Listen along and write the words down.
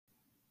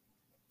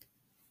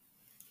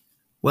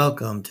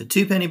Welcome to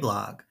Two Penny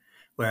Blog,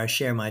 where I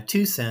share my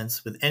 2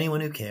 cents with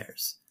anyone who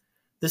cares.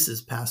 This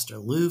is Pastor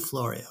Lou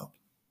Florio.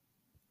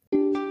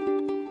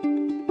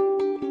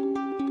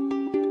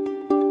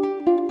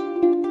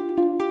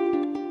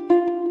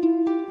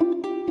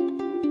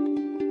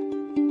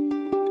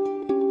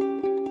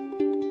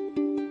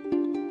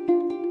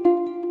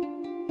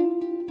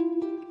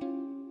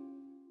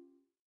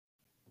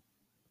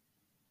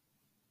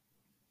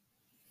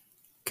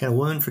 Can a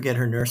woman forget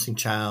her nursing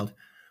child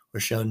or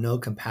show no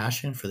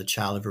compassion for the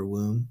child of her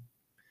womb?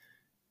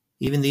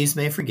 Even these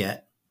may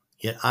forget,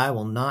 yet I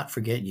will not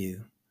forget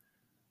you.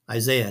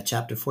 Isaiah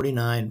chapter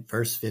 49,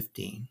 verse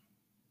 15.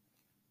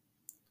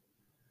 The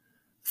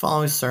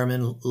following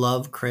sermon,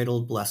 Love,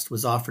 Craddled, Blessed,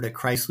 was offered at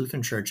Christ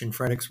Lutheran Church in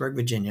Fredericksburg,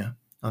 Virginia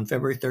on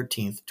February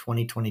 13th,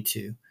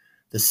 2022,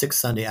 the sixth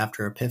Sunday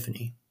after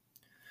Epiphany.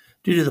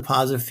 Due to the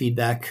positive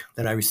feedback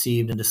that I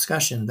received and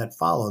discussion that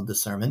followed the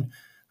sermon,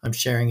 I'm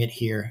sharing it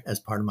here as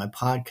part of my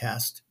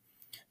podcast.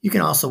 You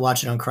can also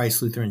watch it on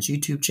Christ Lutheran's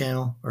YouTube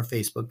channel or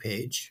Facebook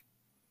page.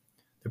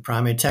 The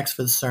primary text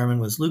for the sermon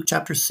was Luke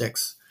chapter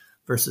 6,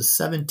 verses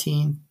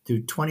 17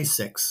 through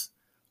 26,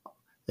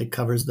 that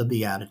covers the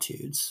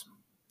Beatitudes.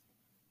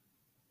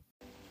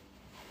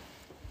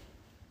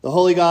 The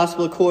Holy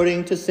Gospel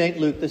according to St.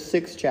 Luke, the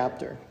 6th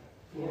chapter.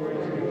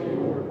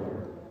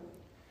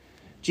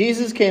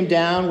 Jesus came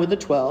down with the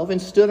 12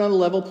 and stood on a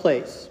level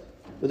place,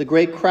 with a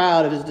great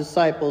crowd of his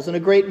disciples and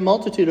a great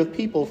multitude of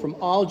people from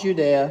all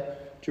Judea,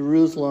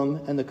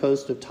 Jerusalem, and the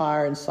coast of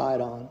Tyre and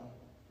Sidon.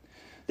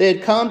 They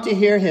had come to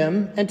hear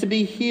him and to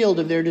be healed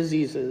of their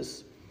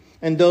diseases,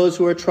 and those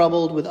who were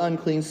troubled with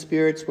unclean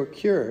spirits were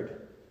cured.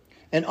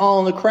 And all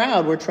in the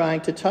crowd were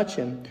trying to touch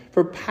him,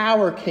 for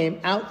power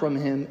came out from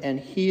him and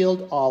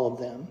healed all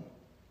of them.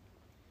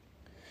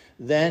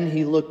 Then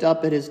he looked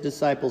up at his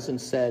disciples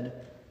and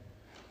said,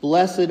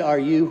 "Blessed are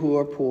you who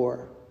are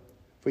poor,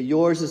 for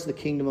yours is the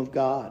kingdom of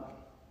God.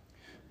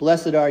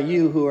 Blessed are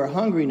you who are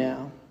hungry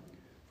now,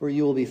 for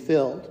you will be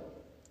filled.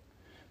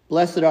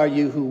 Blessed are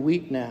you who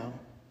weep now,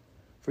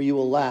 for you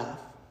will laugh.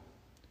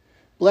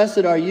 Blessed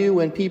are you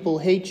when people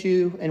hate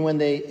you and when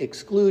they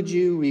exclude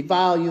you,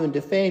 revile you, and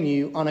defame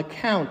you on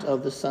account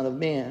of the Son of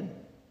Man.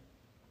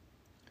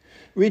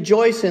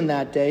 Rejoice in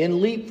that day and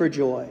leap for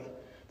joy,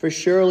 for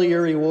surely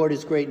your reward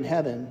is great in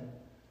heaven,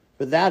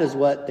 for that is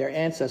what their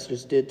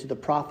ancestors did to the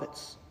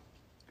prophets.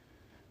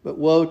 But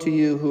woe to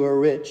you who are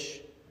rich,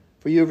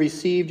 for you have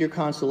received your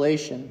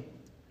consolation.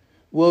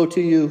 Woe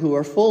to you who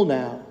are full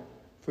now,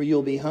 for you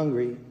will be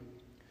hungry.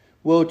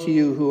 Woe to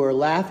you who are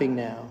laughing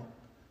now,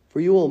 for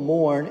you will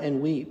mourn and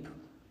weep.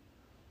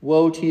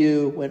 Woe to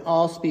you when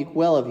all speak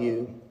well of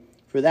you,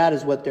 for that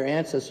is what their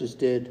ancestors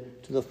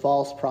did to the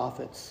false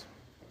prophets."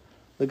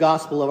 The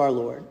Gospel of our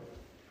Lord.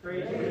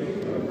 Praise to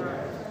you,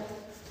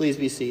 Christ. Please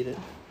be seated.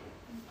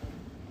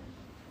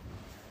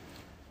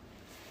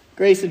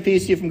 Grace and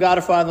peace to you from God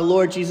our Father and the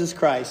Lord Jesus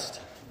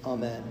Christ.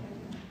 Amen.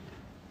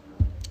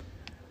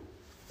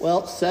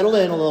 Well, settle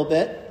in a little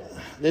bit.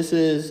 This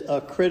is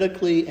a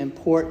critically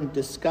important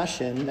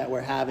discussion that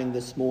we're having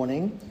this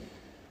morning.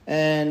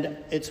 And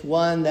it's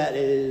one that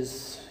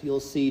is, you'll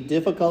see,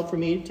 difficult for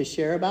me to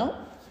share about.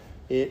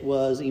 It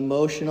was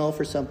emotional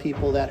for some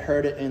people that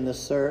heard it in the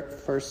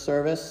first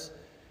service,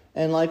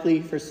 and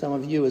likely for some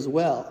of you as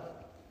well.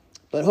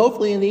 But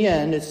hopefully in the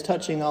end, it's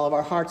touching all of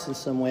our hearts in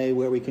some way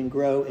where we can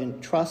grow in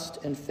trust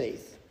and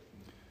faith.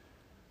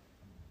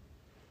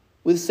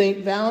 With St.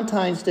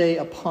 Valentine's Day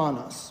upon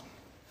us,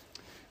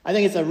 I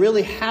think it's a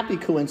really happy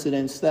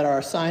coincidence that our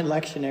assigned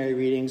lectionary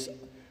readings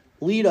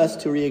lead us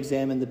to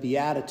re-examine the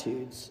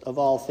Beatitudes of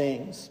all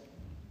things.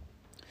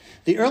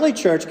 The early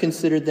church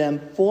considered them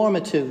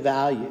formative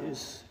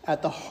values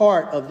at the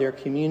heart of their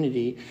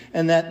community,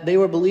 and that they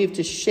were believed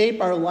to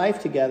shape our life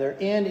together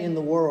and in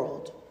the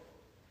world.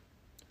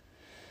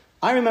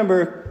 I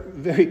remember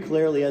very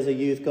clearly as a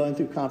youth going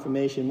through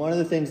confirmation, one of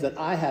the things that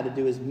I had to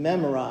do is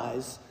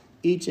memorize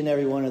each and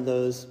every one of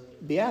those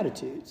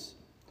Beatitudes.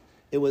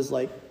 It was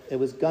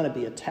going to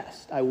be a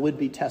test. I would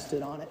be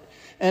tested on it.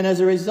 And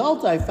as a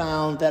result, I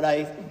found that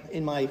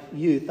in my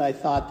youth, I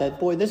thought that,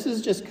 boy, this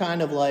is just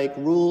kind of like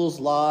rules,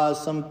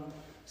 laws,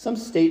 some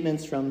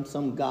statements from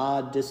some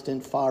God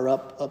distant far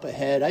up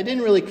ahead. I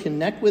didn't really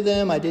connect with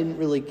them. I didn't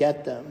really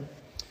get them.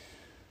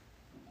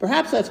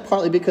 Perhaps that's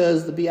partly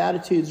because the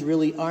Beatitudes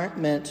really aren't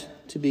meant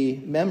to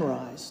be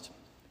memorized.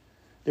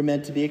 They're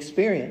meant to be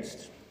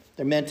experienced.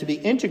 They're meant to be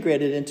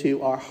integrated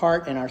into our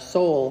heart and our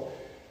soul.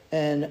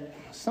 And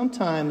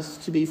sometimes,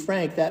 to be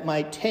frank, that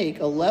might take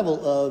a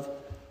level of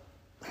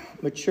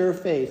mature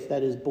faith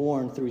that is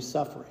born through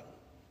suffering.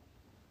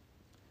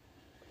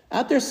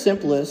 At their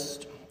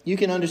simplest, you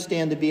can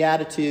understand the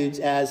Beatitudes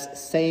as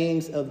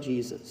sayings of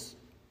Jesus.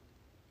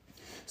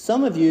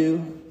 Some of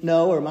you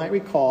know or might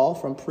recall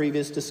from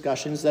previous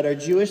discussions that our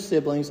Jewish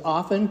siblings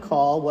often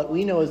call what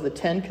we know as the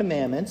 10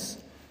 Commandments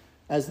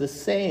as the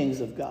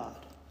sayings of God.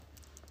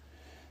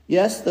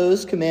 Yes,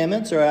 those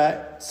commandments are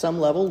at some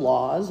level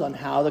laws on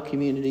how the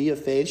community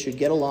of faith should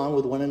get along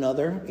with one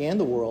another and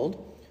the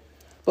world.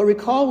 But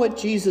recall what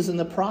Jesus and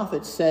the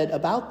prophets said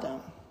about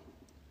them.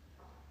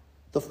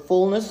 The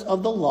fullness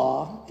of the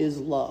law is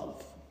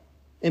love.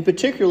 In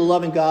particular,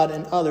 loving God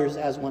and others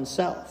as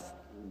oneself.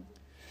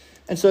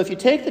 And so if you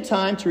take the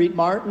time to read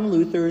Martin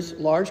Luther's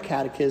Large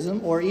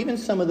Catechism, or even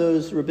some of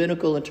those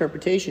rabbinical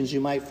interpretations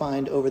you might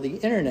find over the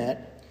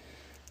internet,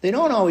 they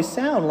don't always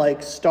sound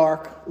like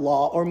stark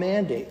law or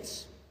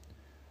mandates.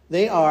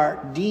 They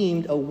are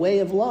deemed a way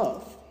of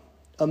love,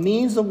 a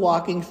means of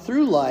walking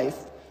through life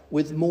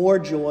with more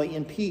joy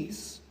and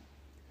peace.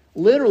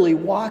 Literally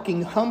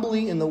walking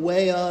humbly in the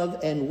way of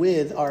and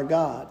with our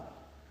God.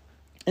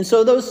 And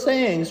so those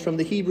sayings from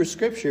the Hebrew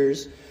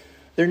Scriptures,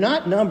 they're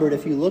not numbered.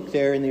 If you look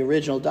there in the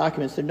original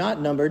documents, they're not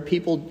numbered.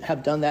 People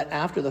have done that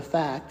after the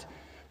fact.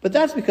 But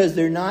that's because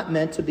they're not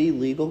meant to be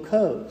legal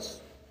codes.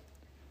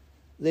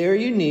 They're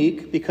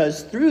unique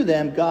because through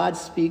them, God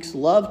speaks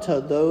love to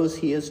those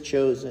he has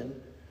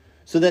chosen,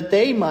 so that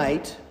they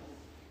might,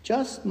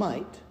 just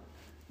might,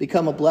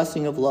 become a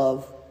blessing of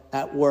love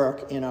at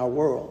work in our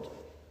world.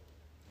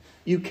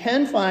 You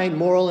can find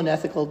moral and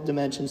ethical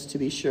dimensions, to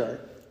be sure,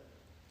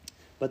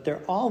 but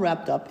they're all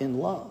wrapped up in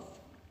love.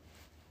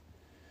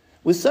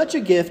 With such a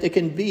gift, it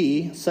can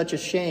be such a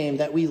shame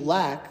that we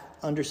lack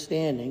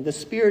understanding, the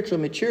spiritual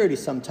maturity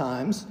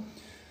sometimes,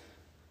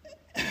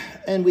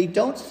 and we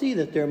don't see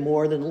that they're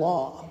more than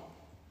law.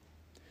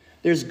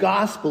 There's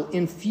gospel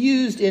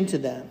infused into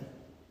them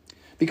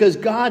because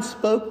God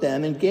spoke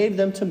them and gave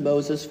them to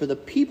Moses for the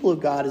people of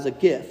God as a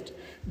gift.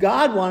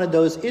 God wanted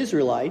those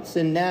Israelites,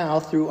 and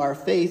now through our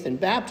faith and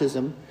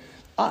baptism,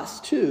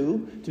 us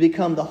too, to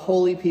become the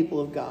holy people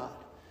of God.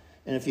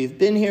 And if you've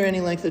been here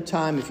any length of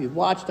time, if you've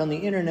watched on the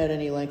internet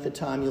any length of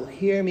time, you'll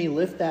hear me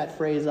lift that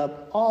phrase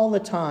up all the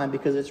time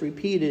because it's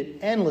repeated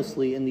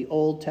endlessly in the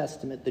Old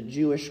Testament, the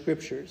Jewish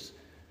scriptures.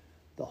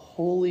 The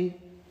holy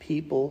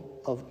people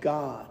of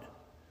God.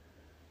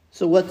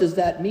 So what does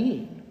that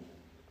mean?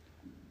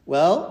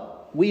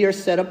 Well, we are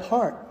set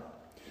apart.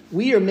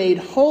 We are made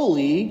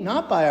holy,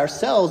 not by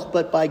ourselves,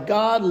 but by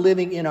God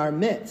living in our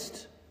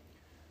midst.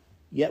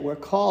 Yet we're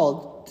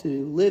called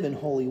to live in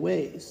holy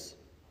ways.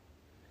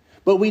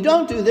 But we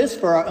don't do this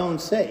for our own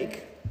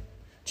sake.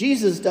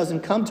 Jesus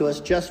doesn't come to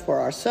us just for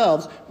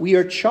ourselves. We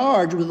are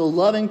charged with a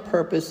loving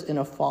purpose in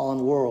a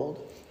fallen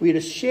world. We are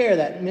to share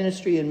that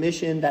ministry and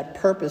mission, that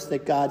purpose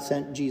that God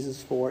sent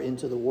Jesus for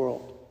into the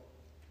world.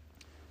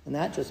 And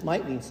that just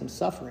might mean some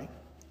suffering.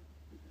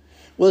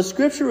 Well, the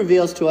Scripture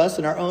reveals to us,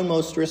 and our own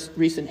most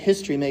recent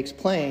history makes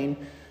plain,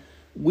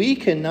 we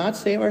cannot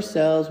save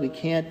ourselves. We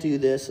can't do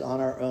this on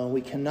our own.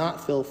 We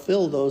cannot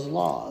fulfill those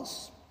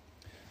laws.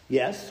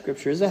 Yes,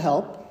 Scripture is a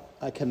help.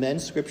 I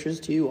commend Scriptures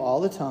to you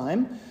all the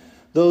time.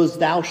 Those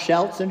thou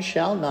shalts and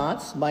shall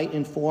nots might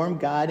inform,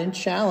 guide, and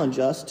challenge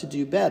us to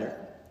do better.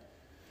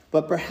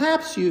 But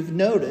perhaps you've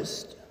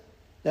noticed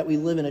that we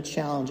live in a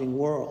challenging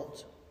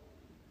world.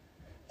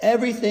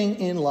 Everything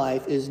in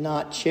life is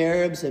not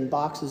cherubs and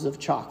boxes of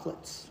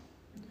chocolates.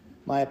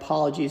 My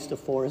apologies to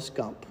Forrest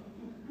Gump.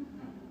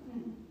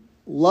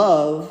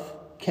 Love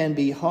can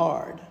be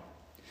hard.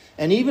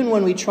 And even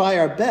when we try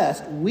our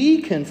best,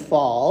 we can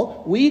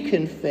fall, we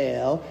can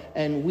fail,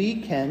 and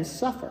we can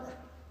suffer.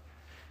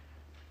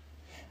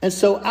 And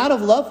so out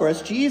of love for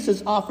us,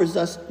 Jesus offers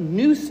us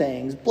new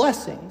sayings,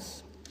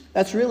 blessings.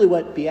 That's really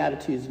what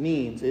Beatitudes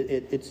means.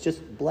 It's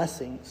just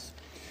blessings.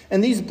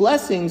 And these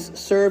blessings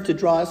serve to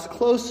draw us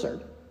closer,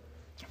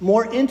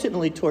 more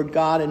intimately toward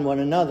God and one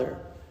another.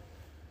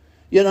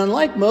 Yet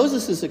unlike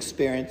Moses'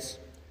 experience,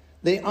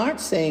 they aren't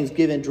sayings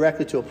given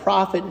directly to a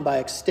prophet and by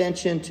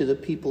extension to the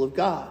people of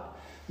God.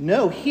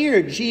 No,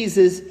 here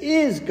Jesus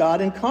is God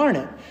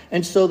incarnate.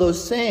 And so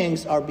those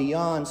sayings are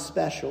beyond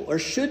special, or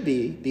should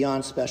be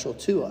beyond special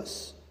to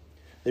us.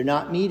 They're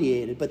not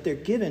mediated, but they're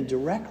given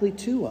directly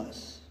to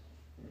us.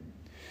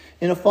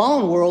 In a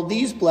fallen world,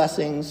 these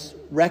blessings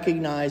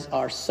recognize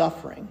our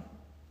suffering.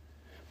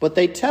 But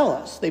they tell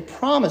us, they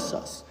promise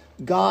us,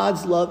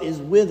 God's love is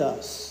with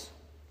us,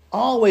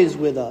 always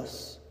with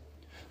us.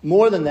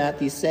 More than that,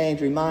 these sayings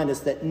remind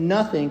us that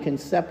nothing can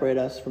separate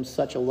us from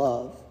such a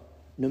love,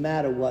 no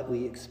matter what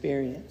we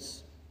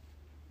experience.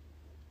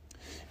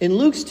 In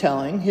Luke's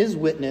telling, his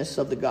witness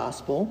of the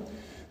gospel,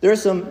 there are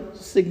some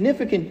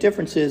significant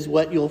differences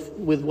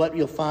with what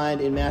you'll find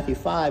in Matthew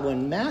 5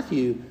 when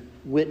Matthew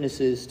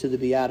witnesses to the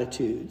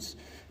Beatitudes.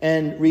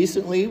 And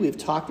recently we've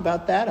talked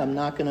about that. I'm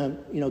not going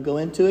to go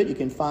into it. You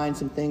can find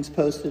some things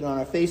posted on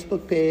our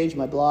Facebook page,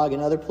 my blog,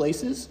 and other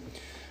places.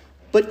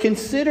 But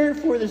consider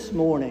for this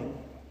morning,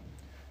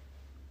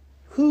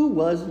 who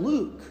was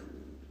Luke?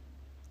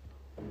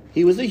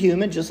 He was a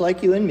human just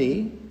like you and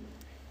me.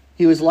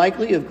 He was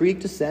likely of Greek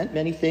descent.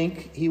 Many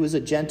think he was a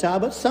Gentile,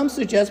 but some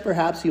suggest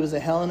perhaps he was a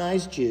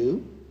Hellenized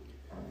Jew.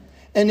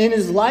 And in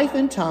his life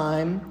and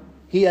time,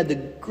 he had the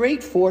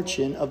great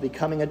fortune of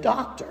becoming a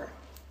doctor,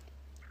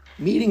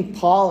 meeting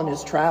Paul in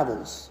his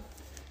travels,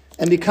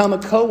 and become a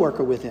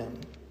co-worker with him.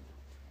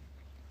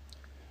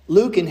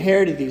 Luke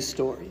inherited these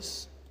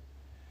stories.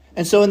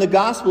 And so in the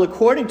gospel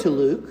according to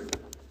Luke,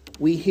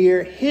 we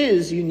hear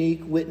his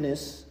unique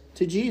witness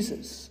to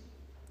Jesus.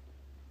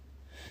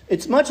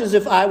 It's much as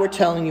if I were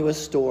telling you a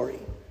story.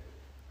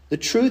 The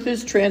truth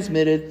is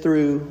transmitted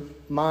through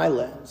my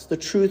lens. The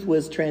truth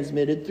was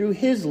transmitted through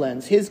his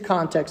lens, his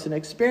context and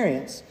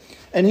experience.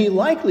 And he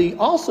likely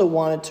also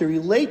wanted to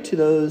relate to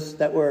those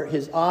that were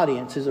his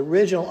audience, his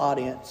original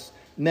audience,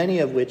 many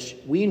of which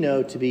we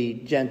know to be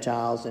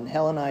Gentiles and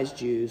Hellenized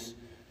Jews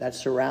that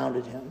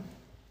surrounded him.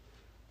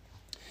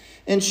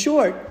 In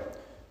short,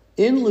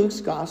 in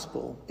Luke's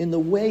gospel, in the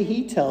way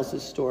he tells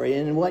his story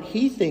and in what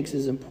he thinks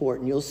is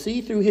important, you'll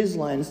see through his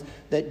lens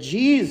that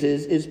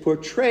Jesus is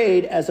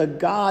portrayed as a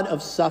God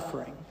of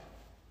suffering.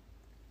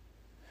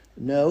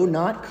 No,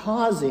 not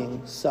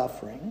causing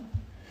suffering,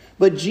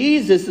 but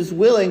Jesus is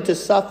willing to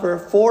suffer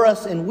for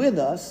us and with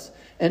us,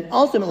 and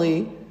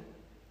ultimately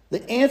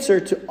the answer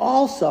to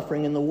all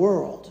suffering in the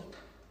world.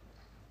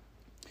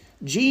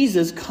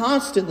 Jesus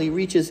constantly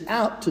reaches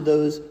out to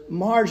those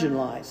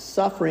marginalized,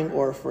 suffering,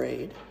 or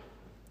afraid.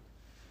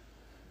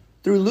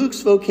 Through Luke's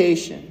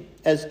vocation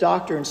as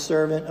doctor and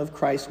servant of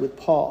Christ with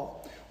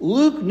Paul,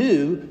 Luke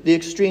knew the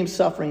extreme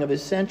suffering of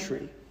his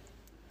century.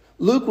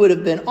 Luke would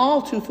have been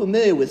all too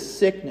familiar with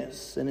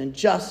sickness and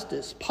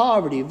injustice,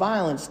 poverty,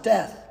 violence,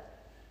 death,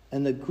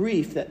 and the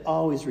grief that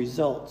always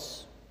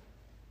results.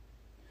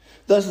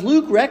 Thus,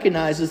 Luke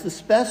recognizes the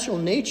special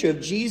nature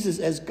of Jesus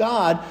as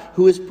God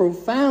who has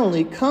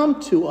profoundly come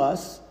to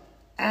us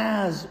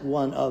as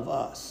one of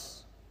us.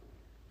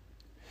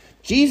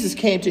 Jesus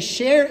came to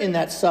share in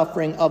that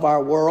suffering of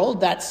our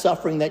world, that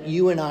suffering that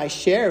you and I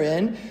share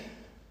in,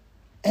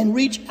 and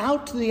reach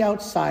out to the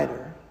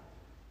outsider,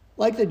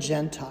 like the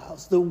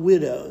Gentiles, the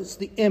widows,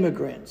 the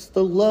immigrants,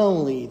 the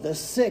lonely, the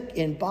sick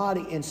in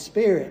body and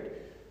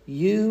spirit,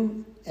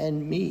 you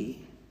and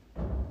me.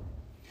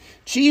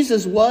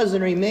 Jesus was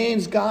and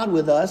remains God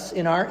with us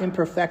in our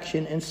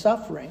imperfection and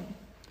suffering.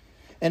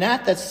 And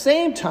at the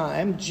same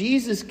time,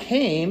 Jesus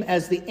came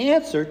as the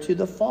answer to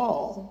the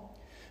fall.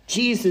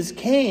 Jesus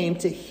came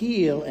to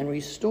heal and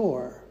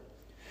restore.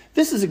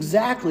 This is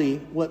exactly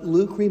what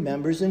Luke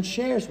remembers and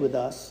shares with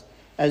us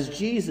as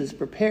Jesus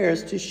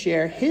prepares to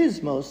share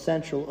his most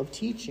central of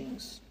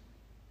teachings.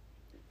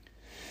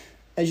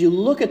 As you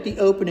look at the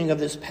opening of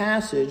this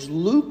passage,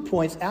 Luke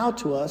points out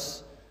to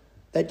us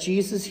that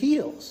Jesus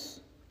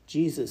heals.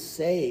 Jesus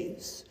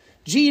saves.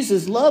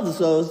 Jesus loves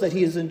those that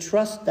he has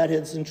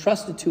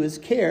entrusted to his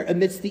care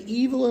amidst the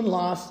evil and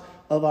loss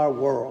of our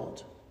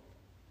world.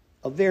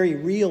 A very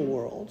real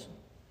world.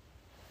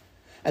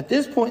 At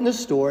this point in the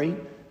story,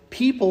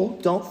 people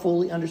don't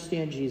fully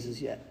understand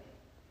Jesus yet.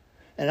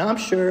 And I'm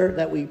sure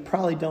that we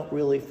probably don't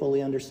really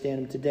fully understand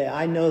him today.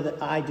 I know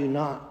that I do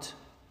not.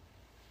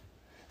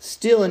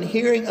 Still, in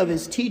hearing of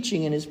his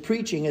teaching and his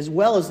preaching, as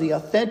well as the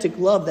authentic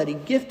love that he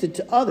gifted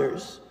to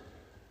others,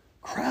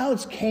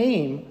 crowds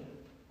came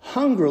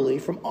hungrily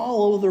from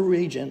all over the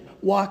region,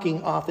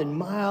 walking often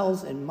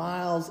miles and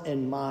miles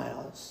and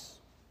miles.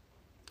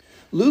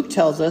 Luke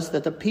tells us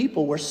that the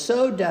people were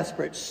so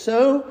desperate,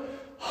 so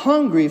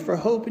hungry for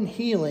hope and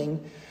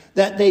healing,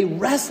 that they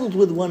wrestled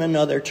with one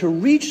another to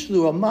reach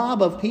through a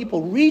mob of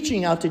people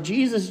reaching out to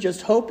Jesus,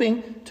 just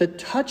hoping to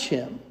touch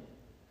him.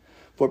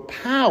 For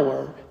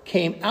power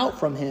came out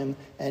from him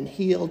and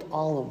healed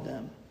all of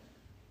them.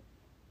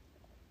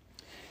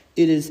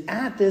 It is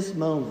at this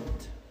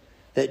moment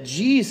that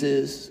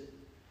Jesus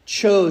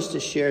chose to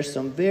share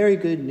some very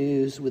good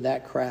news with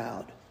that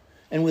crowd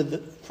and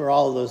for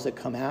all of those that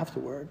come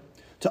afterward.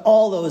 To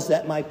all those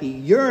that might be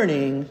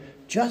yearning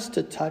just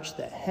to touch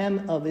the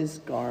hem of his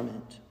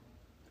garment,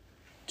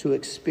 to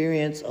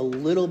experience a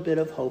little bit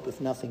of hope,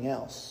 if nothing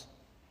else.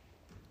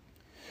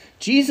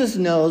 Jesus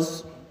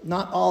knows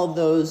not all of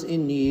those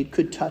in need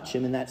could touch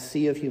him in that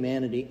sea of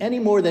humanity, any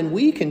more than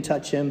we can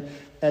touch him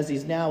as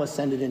he's now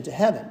ascended into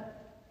heaven.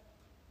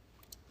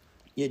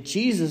 Yet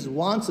Jesus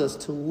wants us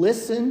to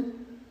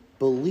listen,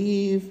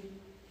 believe,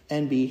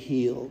 and be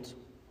healed.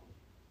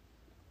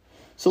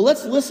 So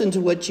let's listen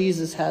to what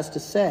Jesus has to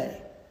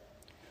say.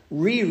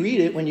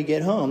 Reread it when you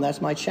get home.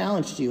 That's my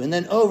challenge to you. And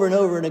then over and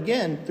over and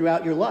again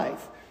throughout your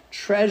life.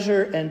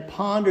 Treasure and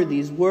ponder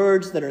these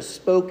words that are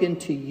spoken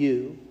to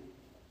you.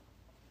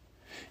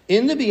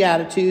 In the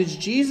Beatitudes,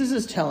 Jesus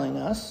is telling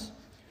us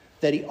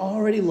that he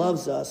already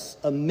loves us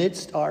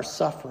amidst our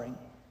suffering.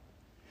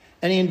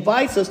 And he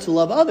invites us to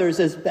love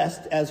others as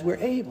best as we're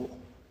able.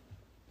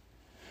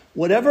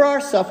 Whatever our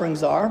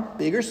sufferings are,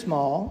 big or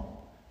small,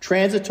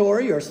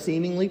 transitory or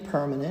seemingly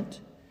permanent,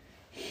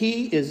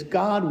 he is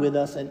God with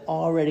us and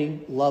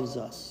already loves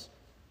us.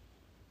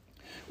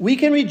 We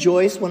can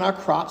rejoice when our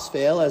crops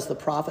fail, as the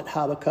prophet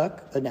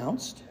Habakkuk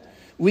announced.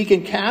 We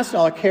can cast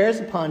our cares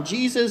upon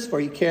Jesus, for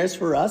he cares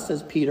for us,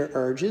 as Peter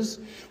urges.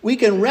 We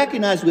can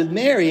recognize with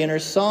Mary in her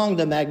song,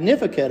 the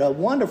Magnificat, a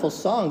wonderful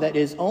song that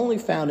is only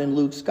found in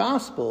Luke's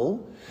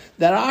gospel,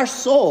 that our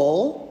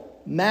soul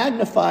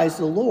magnifies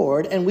the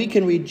Lord, and we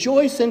can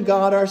rejoice in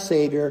God our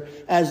Savior,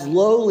 as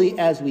lowly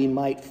as we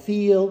might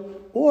feel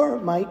or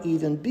might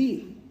even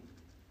be.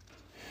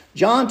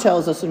 John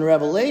tells us in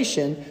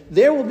Revelation,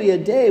 there will be a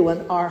day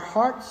when our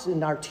hearts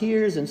and our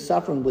tears and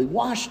suffering will be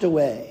washed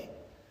away.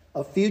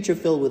 A future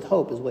filled with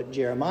hope is what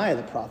Jeremiah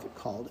the prophet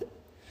called it.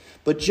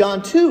 But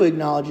John 2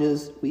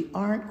 acknowledges we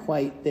aren't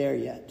quite there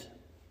yet.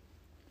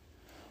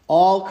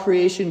 All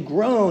creation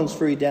groans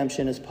for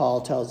redemption, as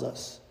Paul tells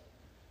us.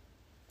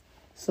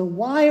 So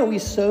why are we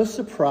so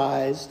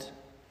surprised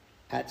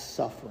at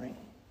suffering?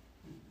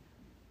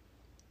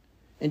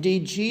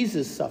 Indeed,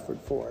 Jesus suffered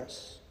for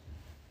us.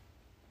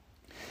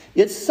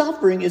 Yet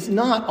suffering is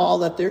not all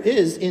that there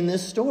is in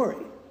this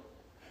story.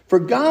 For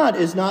God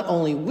is not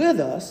only with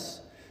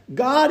us,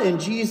 God in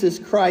Jesus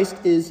Christ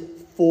is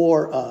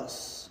for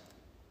us.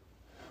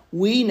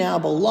 We now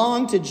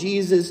belong to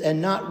Jesus,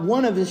 and not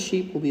one of his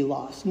sheep will be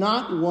lost.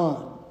 Not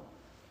one.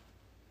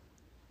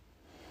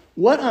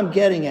 What I'm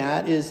getting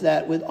at is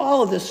that with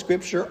all of this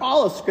scripture,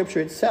 all of scripture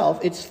itself,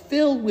 it's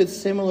filled with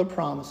similar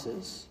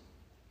promises.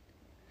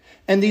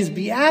 And these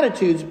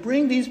Beatitudes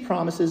bring these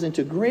promises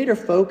into greater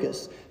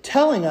focus,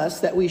 telling us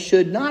that we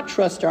should not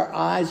trust our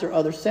eyes or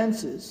other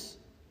senses.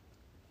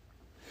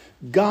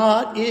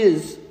 God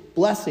is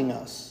blessing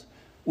us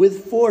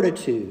with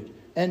fortitude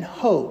and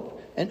hope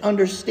and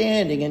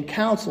understanding and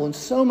counsel and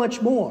so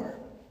much more.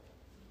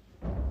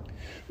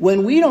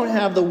 When we don't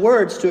have the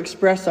words to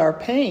express our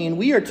pain,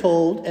 we are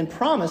told and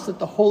promised that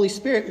the Holy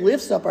Spirit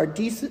lifts up our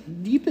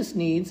deepest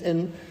needs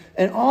and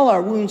all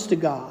our wounds to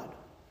God.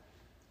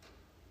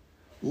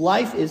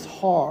 Life is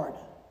hard.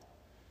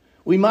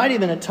 We might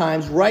even at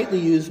times rightly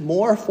use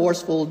more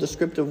forceful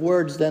descriptive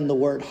words than the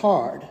word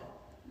hard.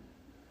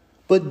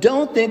 But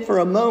don't think for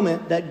a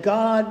moment that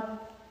God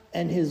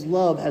and his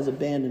love has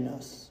abandoned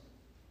us,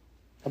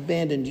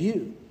 abandoned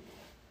you.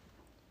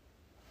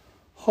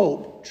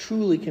 Hope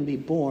truly can be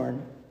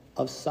born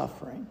of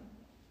suffering.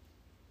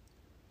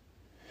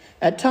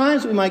 At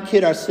times we might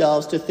kid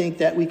ourselves to think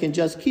that we can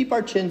just keep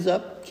our chins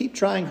up, keep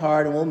trying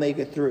hard, and we'll make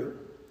it through.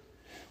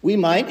 We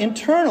might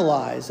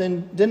internalize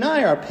and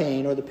deny our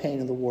pain or the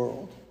pain of the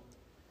world.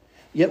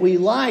 Yet we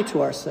lie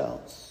to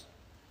ourselves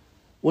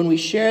when we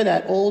share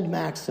that old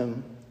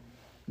maxim,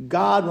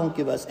 God won't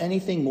give us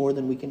anything more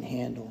than we can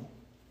handle.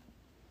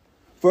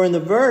 For in the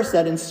verse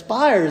that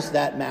inspires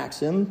that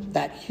maxim,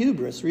 that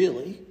hubris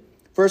really,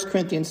 1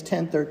 Corinthians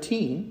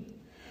 10:13,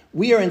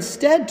 we are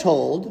instead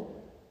told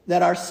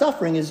that our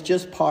suffering is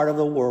just part of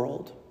the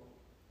world.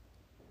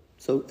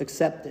 So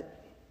accept it.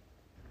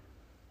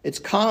 It's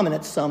common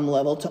at some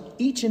level to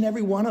each and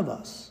every one of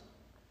us.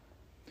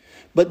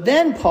 But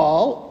then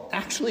Paul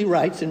actually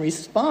writes in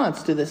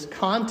response to this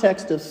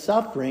context of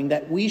suffering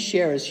that we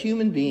share as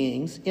human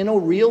beings in a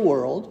real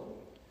world.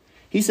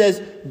 He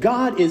says,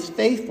 God is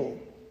faithful,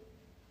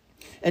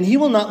 and he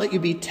will not let you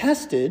be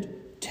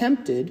tested,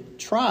 tempted,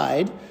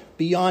 tried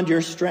beyond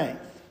your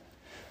strength.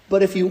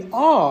 But if you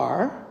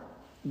are,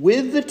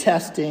 with the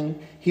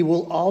testing, he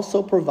will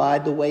also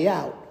provide the way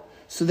out,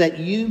 so that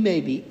you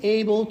may be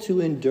able to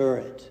endure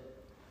it.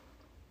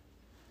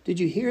 Did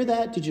you hear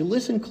that? Did you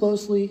listen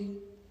closely?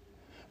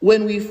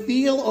 When we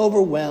feel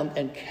overwhelmed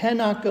and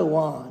cannot go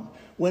on,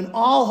 when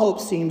all hope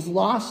seems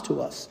lost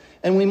to us,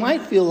 and we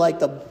might feel like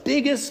the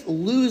biggest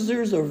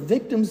losers or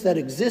victims that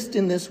exist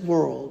in this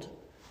world,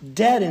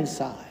 dead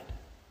inside,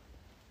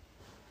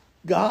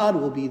 God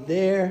will be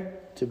there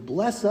to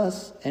bless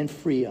us and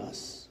free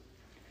us.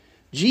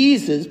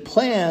 Jesus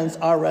plans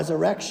our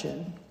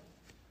resurrection.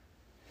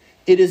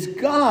 It is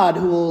God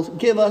who will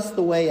give us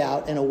the way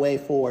out and a way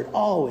forward,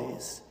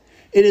 always.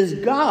 It is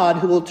God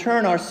who will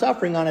turn our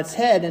suffering on its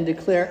head and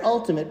declare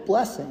ultimate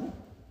blessing.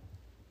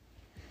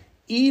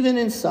 Even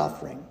in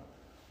suffering,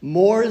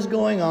 more is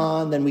going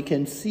on than we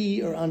can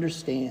see or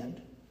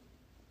understand.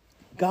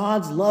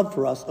 God's love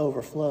for us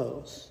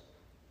overflows.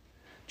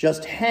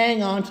 Just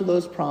hang on to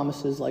those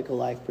promises like a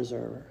life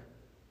preserver.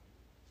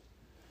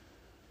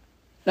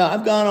 Now,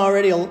 I've gone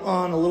already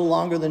on a little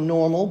longer than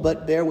normal,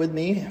 but bear with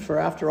me, for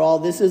after all,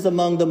 this is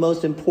among the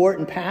most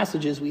important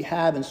passages we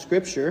have in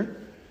Scripture.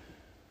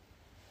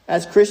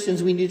 As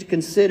Christians, we need to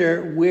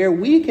consider where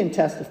we can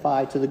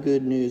testify to the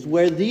good news,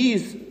 where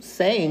these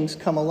sayings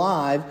come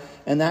alive,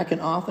 and that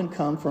can often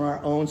come from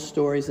our own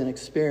stories and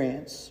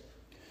experience.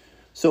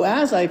 So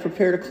as I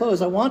prepare to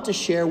close, I want to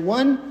share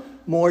one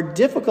more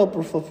difficult,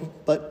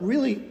 but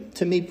really,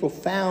 to me,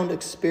 profound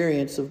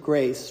experience of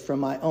grace from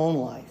my own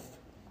life.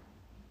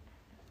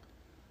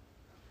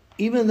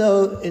 Even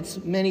though it's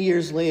many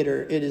years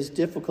later, it is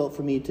difficult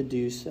for me to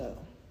do so.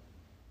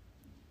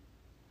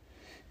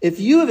 If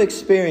you have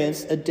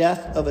experienced a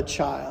death of a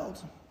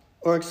child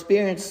or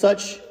experienced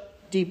such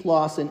deep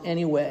loss in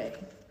any way,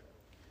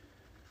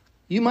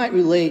 you might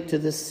relate to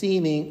the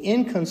seeming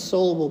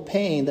inconsolable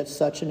pain that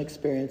such an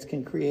experience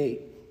can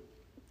create.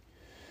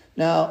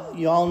 Now,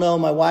 you all know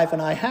my wife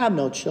and I have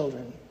no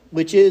children,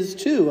 which is,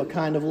 too, a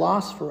kind of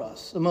loss for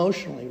us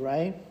emotionally,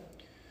 right?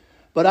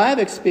 But I've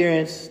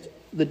experienced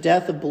the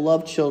death of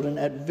beloved children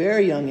at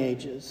very young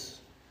ages,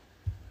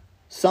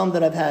 some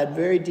that I've had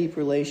very deep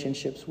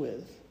relationships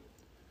with.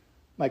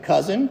 My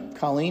cousin,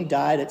 Colleen,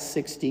 died at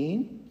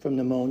 16 from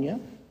pneumonia.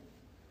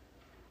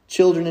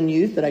 Children and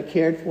youth that I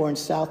cared for in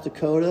South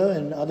Dakota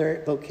and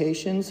other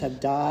vocations have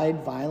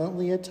died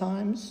violently at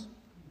times.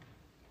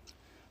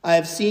 I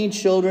have seen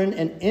children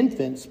and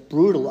infants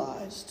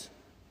brutalized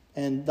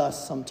and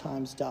thus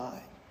sometimes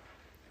die.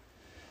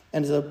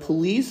 And as a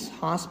police,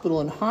 hospital,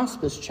 and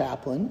hospice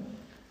chaplain,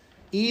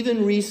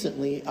 even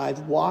recently I've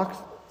walked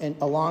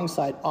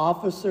alongside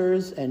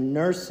officers and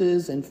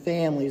nurses and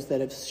families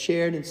that have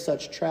shared in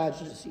such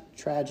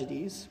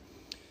tragedies.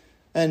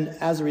 And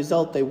as a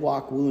result, they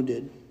walk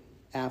wounded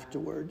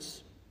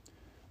afterwards,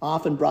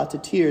 often brought to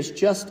tears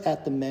just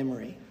at the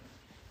memory.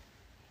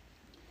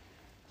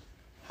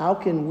 How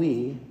can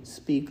we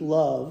speak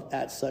love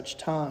at such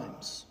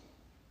times?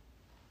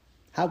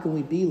 How can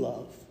we be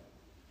love?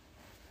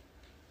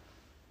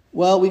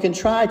 Well, we can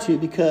try to,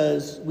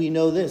 because we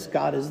know this: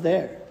 God is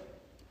there.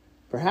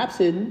 Perhaps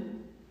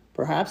hidden,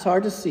 perhaps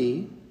hard to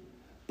see,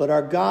 but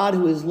our God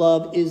who is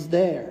love is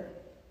there.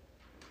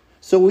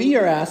 So we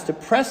are asked to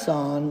press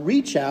on,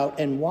 reach out,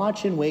 and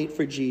watch and wait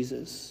for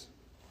Jesus.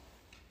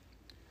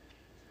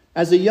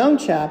 As a young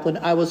chaplain,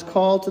 I was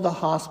called to the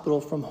hospital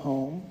from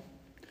home.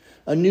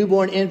 A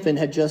newborn infant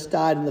had just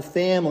died, and the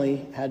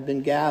family had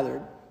been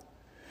gathered.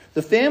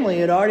 The family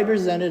had already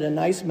presented a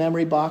nice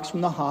memory box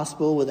from the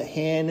hospital with a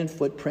hand and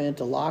footprint,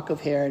 a lock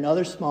of hair, and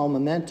other small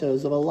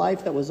mementos of a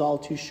life that was all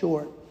too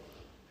short.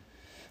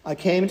 I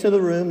came into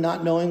the room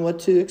not knowing what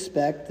to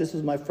expect. This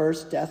was my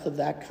first death of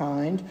that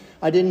kind.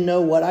 I didn't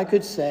know what I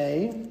could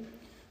say,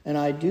 and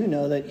I do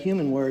know that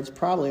human words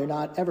probably are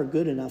not ever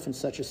good enough in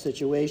such a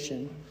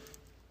situation.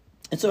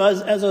 And so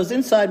as I was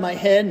inside my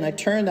head and I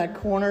turned that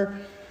corner,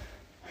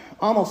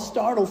 almost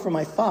startled for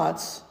my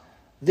thoughts,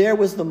 there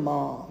was the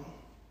mom,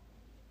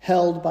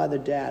 held by the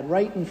dad,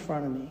 right in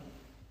front of me.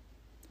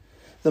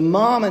 The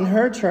mom, in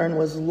her turn,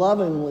 was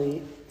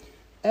lovingly,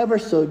 ever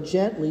so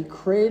gently,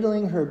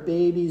 cradling her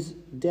baby's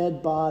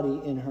dead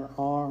body in her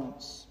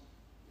arms.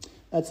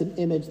 That's an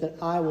image that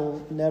I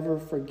will never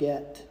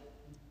forget.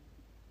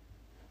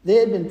 They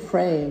had been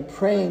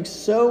praying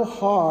so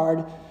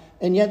hard,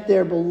 and yet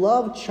their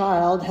beloved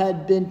child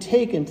had been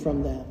taken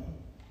from them.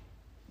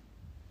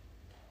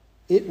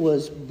 It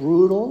was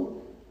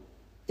brutal.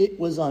 It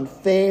was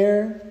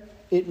unfair.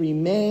 It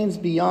remains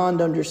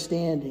beyond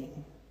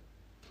understanding.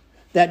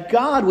 That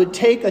God would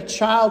take a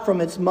child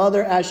from its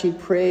mother as she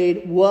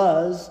prayed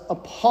was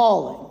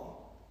appalling.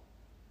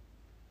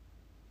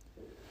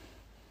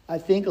 I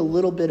think a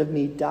little bit of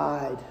me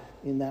died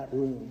in that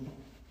room.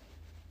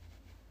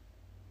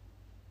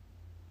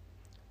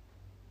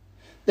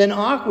 Then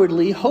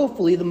awkwardly,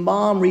 hopefully, the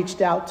mom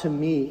reached out to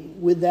me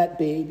with that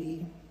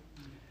baby.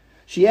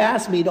 She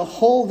asked me to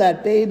hold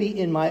that baby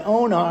in my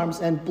own arms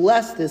and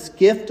bless this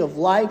gift of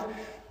life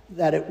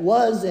that it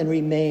was and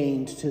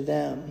remained to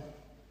them.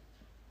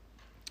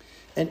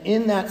 And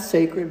in that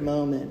sacred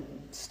moment,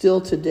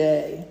 still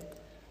today,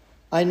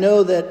 I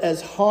know that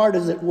as hard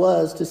as it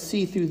was to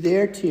see through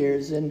their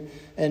tears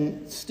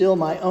and still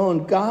my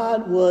own,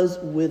 God was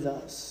with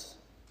us.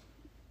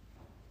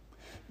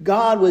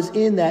 God was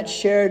in that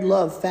shared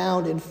love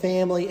found in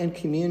family and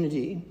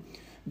community.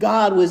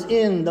 God was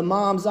in the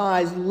mom's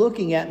eyes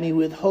looking at me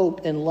with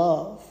hope and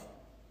love.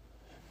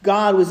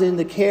 God was in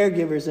the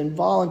caregivers and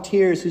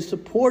volunteers who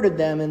supported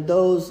them and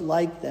those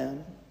like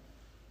them.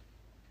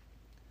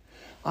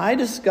 I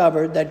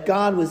discovered that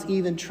God was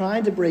even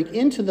trying to break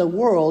into the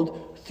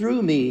world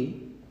through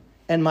me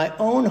and my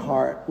own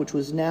heart, which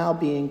was now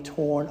being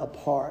torn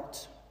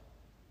apart.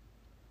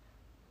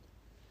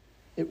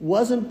 It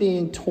wasn't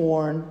being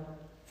torn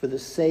for the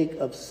sake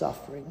of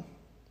suffering.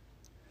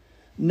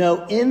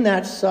 No, in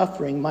that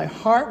suffering, my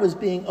heart was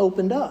being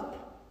opened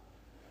up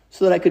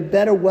so that I could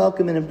better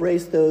welcome and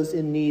embrace those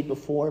in need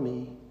before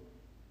me,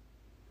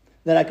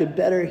 that I could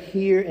better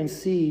hear and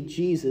see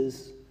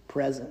Jesus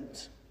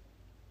present.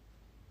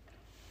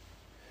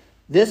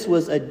 This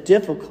was a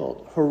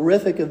difficult,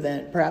 horrific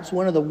event, perhaps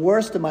one of the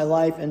worst of my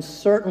life, and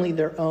certainly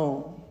their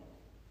own.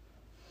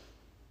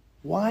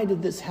 Why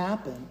did this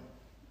happen?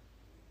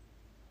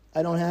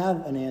 I don't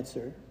have an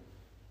answer.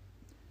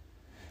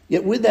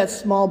 Yet with that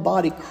small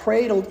body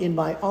cradled in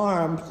my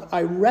arms,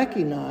 I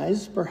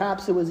recognized,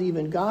 perhaps it was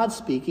even God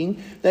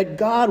speaking, that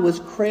God was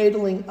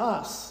cradling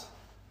us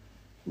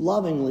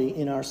lovingly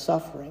in our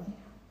suffering.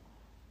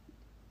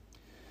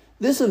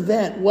 This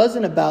event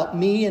wasn't about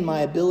me and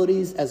my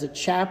abilities as a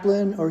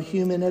chaplain or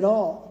human at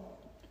all.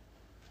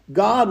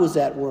 God was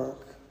at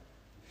work,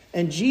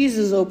 and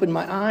Jesus opened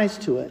my eyes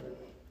to it.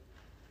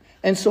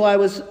 And so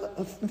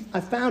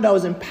I found I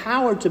was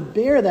empowered to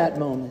bear that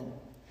moment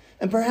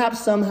and perhaps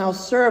somehow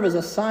serve as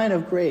a sign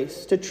of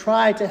grace to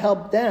try to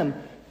help them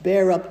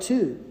bear up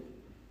too,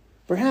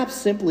 perhaps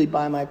simply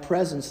by my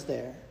presence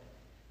there,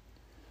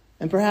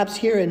 and perhaps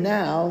here and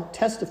now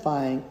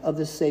testifying of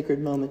this sacred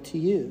moment to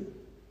you.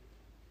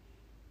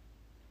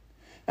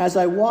 As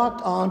I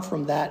walked on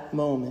from that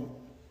moment,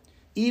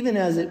 even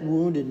as it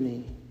wounded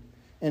me,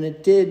 and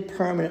it did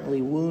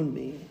permanently wound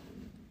me,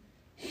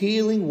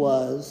 healing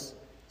was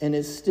and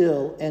is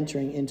still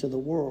entering into the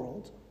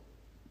world.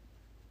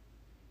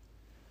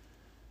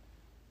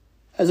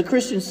 As a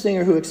Christian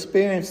singer who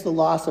experienced the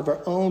loss of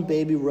her own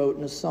baby wrote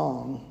in a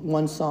song,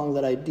 one song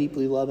that I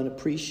deeply love and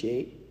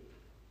appreciate,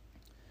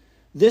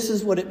 this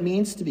is what it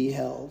means to be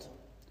held,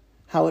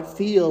 how it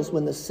feels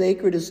when the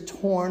sacred is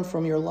torn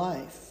from your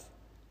life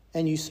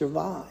and you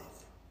survive.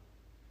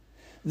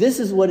 This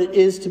is what it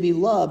is to be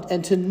loved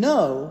and to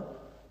know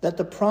that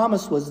the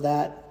promise was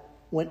that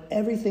when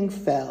everything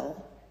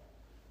fell,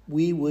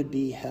 we would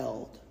be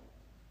held.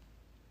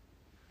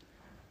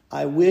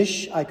 I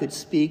wish I could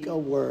speak a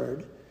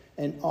word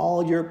and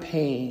all your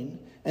pain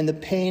and the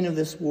pain of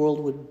this world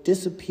would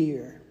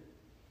disappear.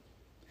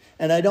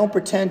 And I don't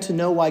pretend to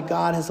know why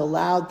God has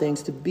allowed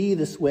things to be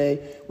this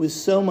way with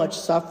so much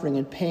suffering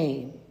and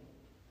pain.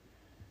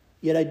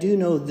 Yet I do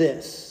know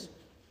this.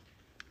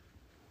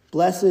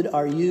 Blessed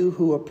are you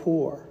who are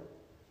poor,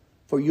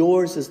 for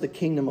yours is the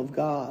kingdom of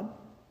God.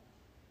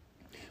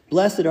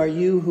 Blessed are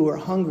you who are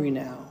hungry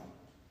now,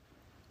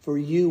 for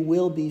you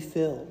will be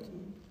filled.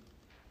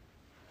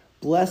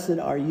 Blessed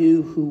are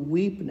you who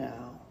weep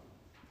now,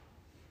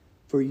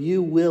 for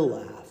you will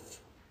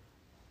laugh.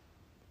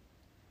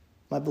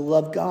 My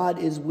beloved, God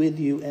is with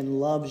you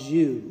and loves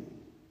you.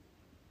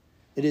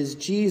 It is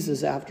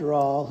Jesus, after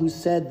all, who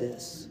said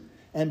this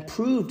and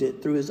proved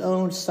it through his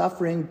own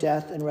suffering,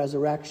 death, and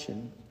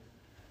resurrection,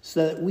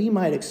 so that we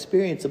might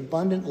experience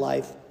abundant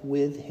life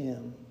with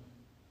him.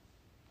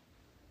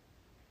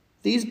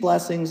 These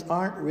blessings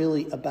aren't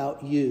really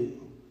about you,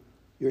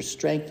 your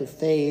strength of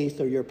faith,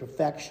 or your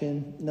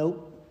perfection.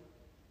 Nope.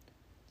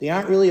 They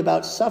aren't really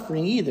about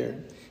suffering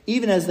either,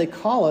 even as they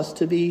call us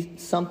to be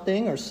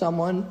something or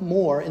someone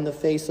more in the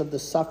face of the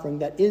suffering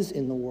that is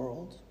in the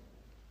world.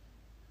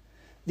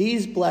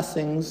 These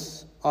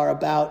blessings are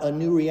about a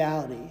new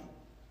reality,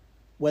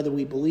 whether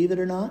we believe it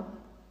or not.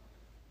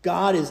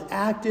 God is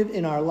active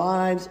in our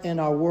lives and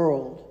our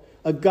world,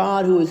 a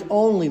God who is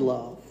only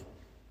love.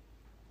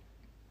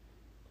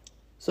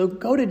 So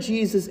go to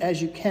Jesus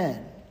as you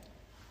can,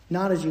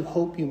 not as you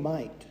hope you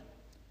might.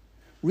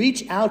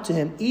 Reach out to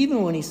him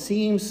even when he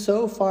seems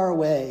so far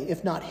away,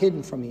 if not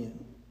hidden from you.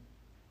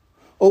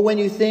 Or when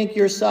you think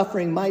your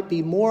suffering might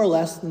be more or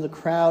less than the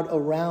crowd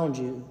around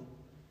you,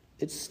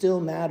 it still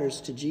matters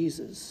to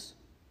Jesus.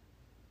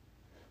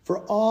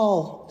 For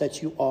all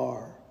that you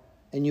are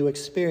and you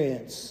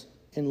experience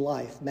in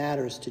life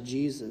matters to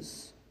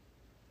Jesus.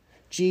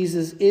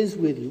 Jesus is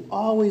with you,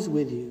 always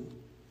with you,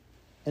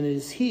 and it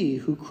is he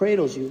who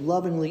cradles you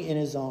lovingly in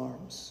his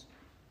arms.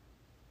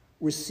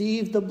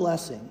 Receive the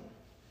blessing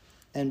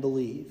and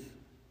believe.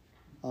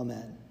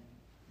 Amen.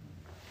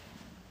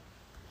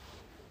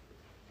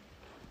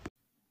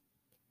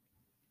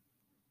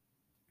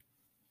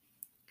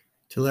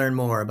 To learn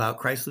more about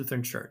Christ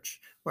Lutheran Church,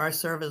 where I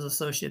serve as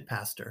associate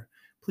pastor,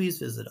 please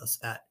visit us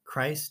at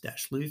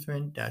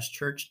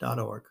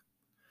christ-lutheran-church.org.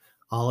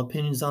 All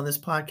opinions on this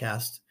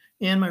podcast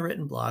and my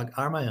written blog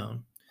are my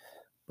own.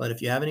 But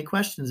if you have any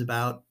questions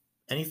about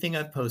anything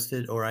I've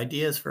posted or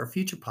ideas for a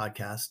future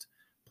podcast,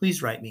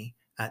 please write me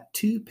at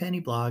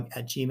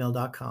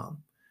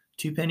twopennyblog@gmail.com.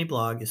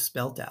 Twopennyblog is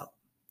spelt out.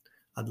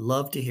 I'd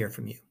love to hear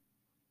from you.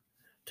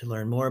 To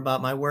learn more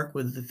about my work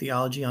with the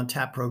Theology on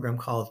Tap program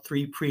called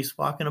Three Priests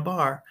Walk in a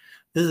Bar,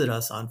 visit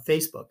us on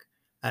Facebook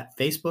at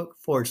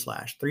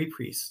Facebook.com/Three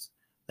Priests.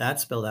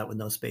 That's spelled out with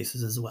no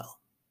spaces as well.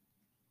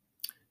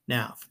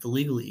 Now, for the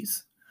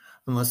legalese.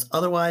 Unless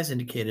otherwise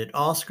indicated,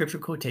 all scripture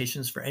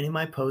quotations for any of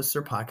my posts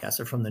or podcasts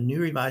are from the New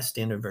Revised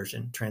Standard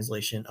Version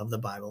translation of the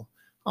Bible,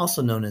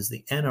 also known as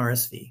the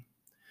NRSV.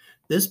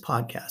 This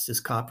podcast is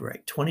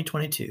copyright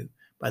 2022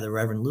 by the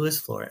Reverend Louis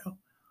Florio.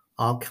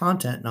 All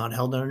content not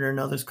held under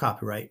another's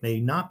copyright may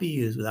not be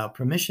used without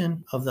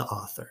permission of the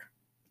author.